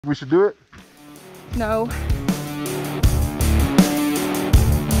We should do it? No.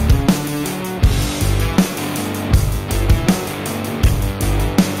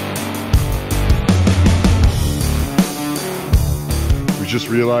 We just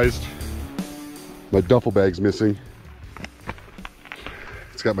realized my duffel bag's missing.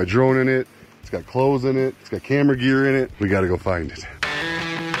 It's got my drone in it. It's got clothes in it. It's got camera gear in it. We gotta go find it.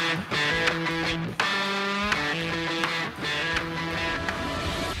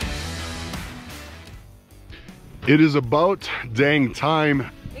 It is about dang time.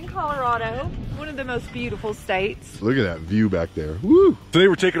 In Colorado, one of the most beautiful states. Look at that view back there. Woo! Today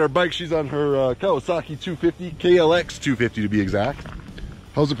we're taking our bike. She's on her Kawasaki 250, KLX 250 to be exact.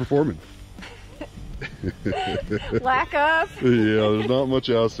 How's it performing? Lack of. Yeah, there's not much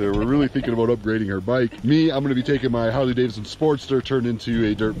else there. We're really thinking about upgrading her bike. Me, I'm going to be taking my Harley Davidson Sportster turned into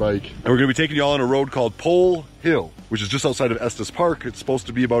a dirt bike. And we're going to be taking y'all on a road called Pole Hill, which is just outside of Estes Park. It's supposed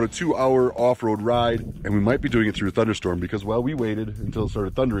to be about a 2-hour off-road ride, and we might be doing it through a thunderstorm because, well, we waited until it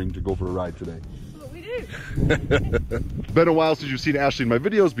started thundering to go for a ride today. That's what we do. Been a while since you've seen Ashley in my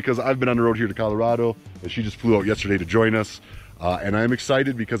videos because I've been on the road here to Colorado, and she just flew out yesterday to join us. And I'm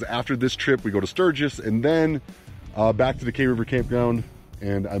excited because after this trip, we go to Sturgis and then back to the K River Campground,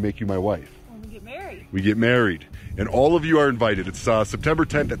 and I make you my wife. And we get married. We get married. And all of you are invited. It's September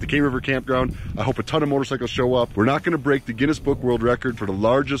 10th at the K River Campground. I hope a ton of motorcycles show up. We're not going to break the Guinness Book World Record for the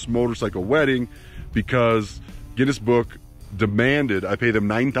largest motorcycle wedding because Guinness Book demanded I pay them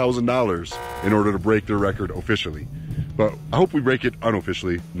 $9,000 in order to break their record officially. But I hope we break it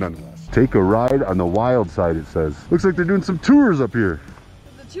unofficially nonetheless. Take a ride on the wild side, it says. Looks like they're doing some tours up here.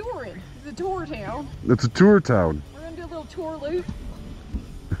 It's a touring. It's a tour town. It's a tour town. We're going to do a little tour loop.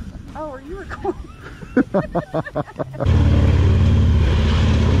 Oh, are you recording?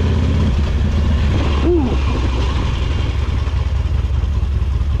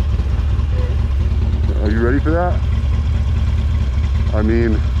 Are you ready for that? I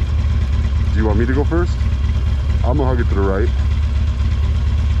mean, do you want me to go first? I'm gonna hug it to the right.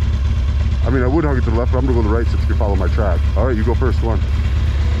 I mean, I would hug it to the left, but I'm gonna go to the right since you can follow my track. All right, you go first, one.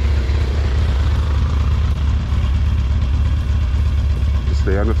 Just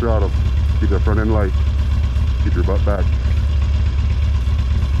stay on the throttle. Keep that front end light. Keep your butt back.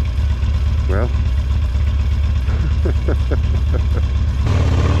 Well.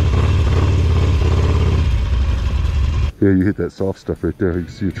 Yeah, you hit that soft stuff right there. You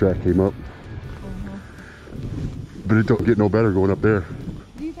can see your track came up. But it don't get no better going up there.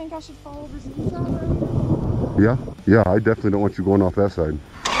 Do you think I should follow this side road? Yeah? Yeah, I definitely don't want you going off that side.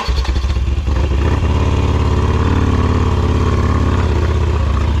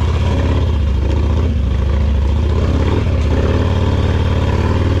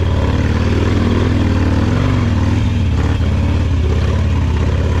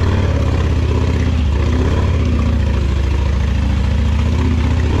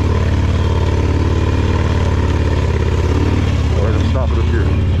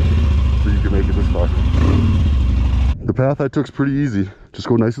 The path I took's pretty easy. Just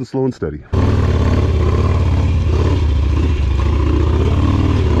go nice and slow and steady.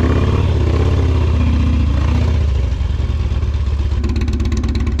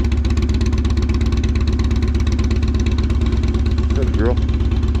 Good girl.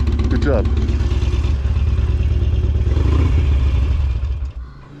 Good job.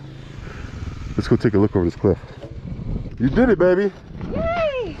 Let's go take a look over this cliff. You did it, baby.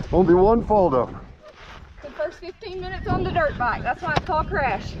 Yay! Only one fall down. The first 15 minutes on the dirt bike. That's why it's called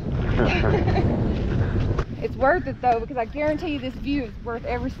crash. It's worth it though, because I guarantee you this view is worth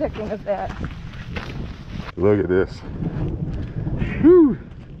every second of that. Look at this. Whew.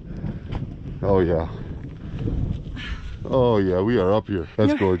 Oh yeah. Oh yeah, we are up here.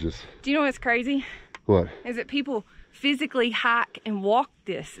 That's gorgeous. Do you know what's crazy? What? Is that people physically hike and walk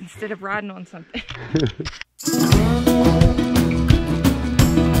this instead of riding on something.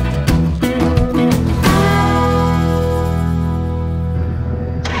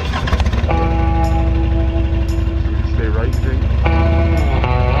 Stay right, Jake.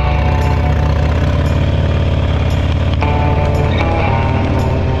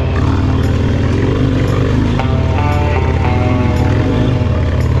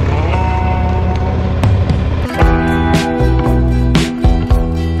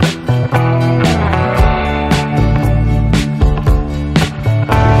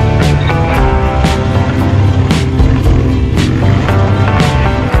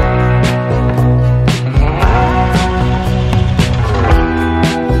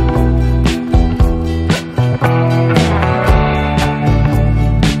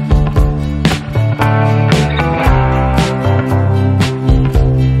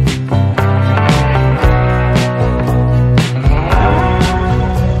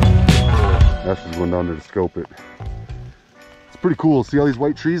 down there to scope it. It's pretty cool. See all these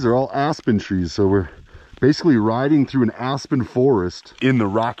white trees? They're all aspen trees. So we're basically riding through an aspen forest in the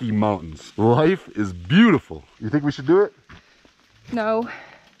Rocky Mountains. Life is beautiful. You think we should do it? No.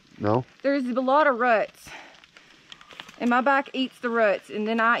 No? There's a lot of ruts. And my bike eats the ruts, and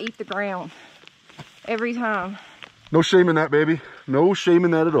then I eat the ground. Every time. No shame in that, baby. No shame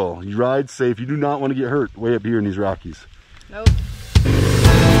in that at all. You ride safe. You do not want to get hurt way up here in these Rockies. Nope.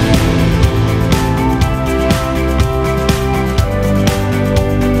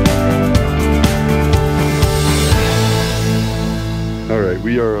 All right,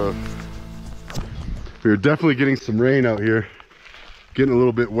 we are definitely getting some rain out here. Getting a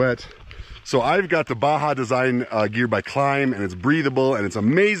little bit wet. So I've got the Baja Design gear by Climb, and it's breathable and it's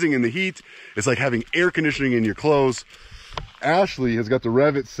amazing in the heat. It's like having air conditioning in your clothes. Ashley has got the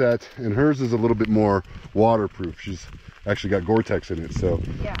Revit set, and hers is a little bit more waterproof. She's actually got Gore-Tex in it, so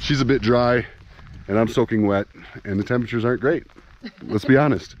yeah. She's a bit dry and I'm soaking wet, and the temperatures aren't great. Let's be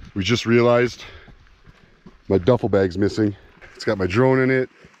honest. We just realized my duffel bag's missing. It's got my drone in it.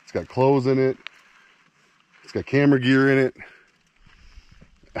 It's got clothes in it. It's got camera gear in it.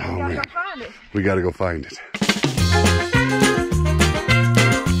 Oh, man. Go find it. We gotta go find it.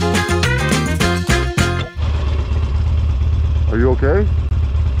 Are you okay?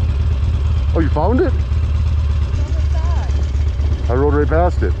 Oh, you found it? It's on the side. I rode right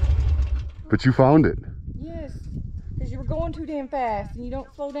past it. But you found it. Yes, because you were going too damn fast and you don't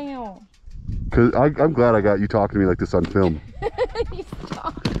slow down. Cause I'm glad I got you talking to me like this on film. You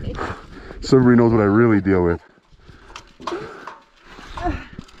stopped me. So everybody knows what I really deal with.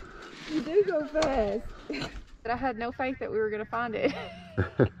 Go fast. But I had no faith that we were going to find it.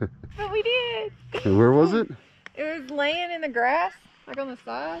 But we did. And where was it? It was laying in the grass, like on the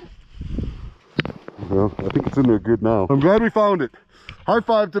side. Well, I think it's in there good now. I'm glad we found it. High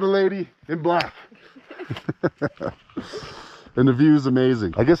five to the lady in black. And the view is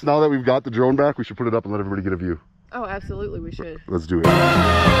amazing. I guess now that we've got the drone back, we should put it up and let everybody get a view. Oh, absolutely, we should. Let's do it.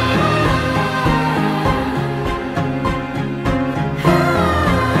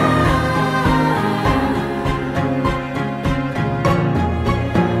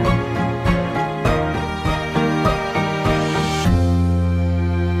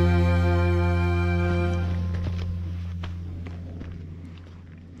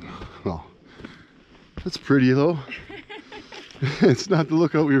 That's pretty though. It's not the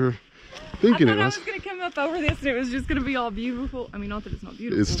lookout we were thinking it was. I was going to come up over this and it was just going to be all beautiful. I mean, not that it's not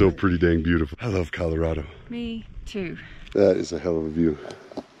beautiful. It's still pretty dang beautiful. I love Colorado. Me too. That is a hell of a view.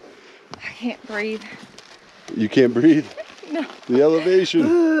 I can't breathe. You can't breathe? No. The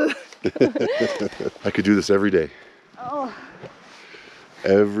elevation. I could do this every day. Oh.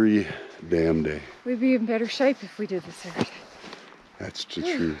 Every damn day. We'd be in better shape if we did this every day. That's the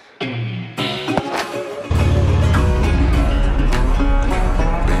truth.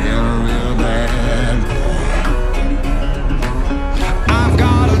 I've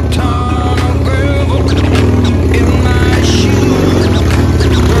got a ton of gravel in my shoes,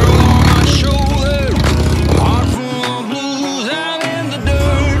 girl on my shoulder, heart full of blues. I'm in the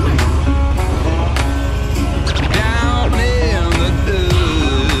dirt, down in the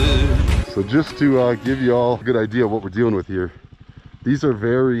dirt. So just to give you all a good idea of what we're dealing with here, these are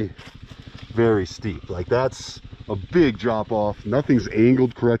very, very steep. Like that's a big drop off. Nothing's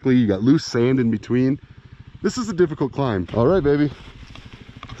angled correctly. You got loose sand in between. This is a difficult climb. All right, baby.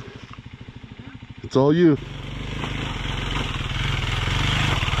 It's all you.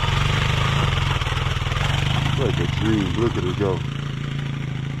 Like a dream. Look at her go.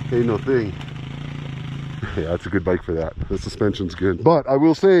 Ain't no thing. Yeah, that's a good bike for that. The suspension's good. But I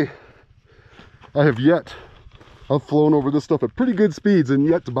will say, I've flown over this stuff at pretty good speeds and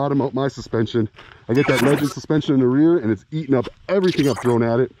yet to bottom out my suspension. I get that Legend suspension in the rear and it's eating up everything I've thrown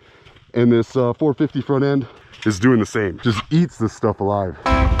at it. And this 450 front end is doing the same. Just eats this stuff alive.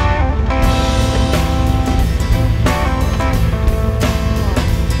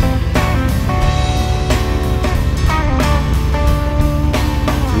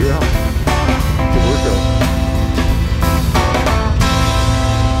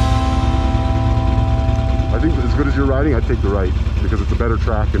 As good as you're riding, I'd take the right because it's a better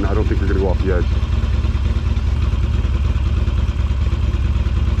track and I don't think you're going to go off the edge.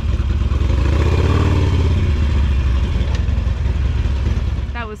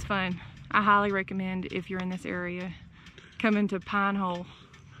 That was fun. I highly recommend if you're in this area, coming to Pine Hole.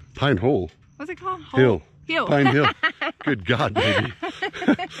 Pine Hole? What's it called? Hill. Pine Hill. Good God, baby.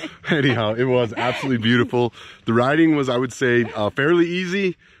 Anyhow, it was absolutely beautiful. The riding was, I would say, fairly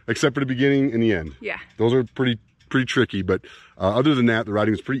easy, except for the beginning and the end. Yeah. Those are pretty tricky, but other than that, the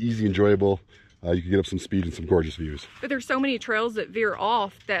riding was pretty easy, enjoyable. you can get up some speed and some gorgeous views. But there's so many trails that veer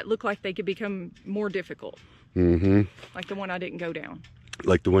off that look like they could become more difficult. Mm-hmm. Like the one I didn't go down.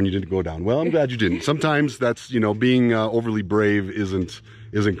 Like the one you didn't go down. Well, I'm glad you didn't. Sometimes that's, you know, being overly brave isn't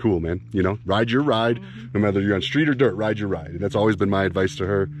cool, man. You know, ride your ride, no matter you're on street or dirt, ride your ride. And that's always been my advice to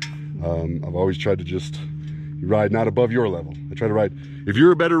her. I've always tried to just ride not above your level. I try to ride. If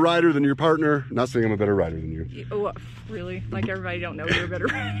you're a better rider than your partner, not saying I'm a better rider than you. Oh, really? Like everybody don't know you're a better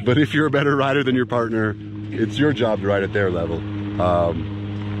rider. But if you're a better rider than your partner, it's your job to ride at their level.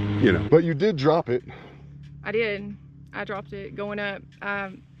 You know, but you did drop it. I did. I dropped it going up.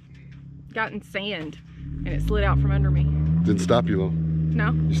 Got in sand and it slid out from under me. Didn't stop you though.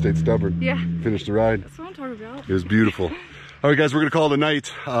 No. You stayed stubborn. Yeah. Finished the ride. That's what I'm talking about. It was beautiful. All right, guys, we're gonna call it a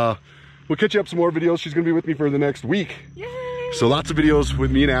night. We'll catch you up some more videos. She's gonna be with me for the next week. Yay! So lots of videos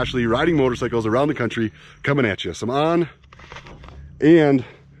with me and Ashley riding motorcycles around the country coming at you. Some on and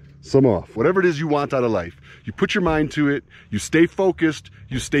some off. Whatever it is you want out of life. You put your mind to it, you stay focused,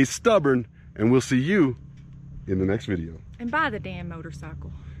 you stay stubborn, and we'll see you in the next video. And buy the damn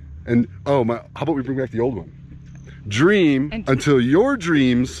motorcycle. And how about we bring back the old one? Dream until your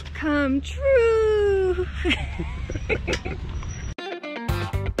dreams come true.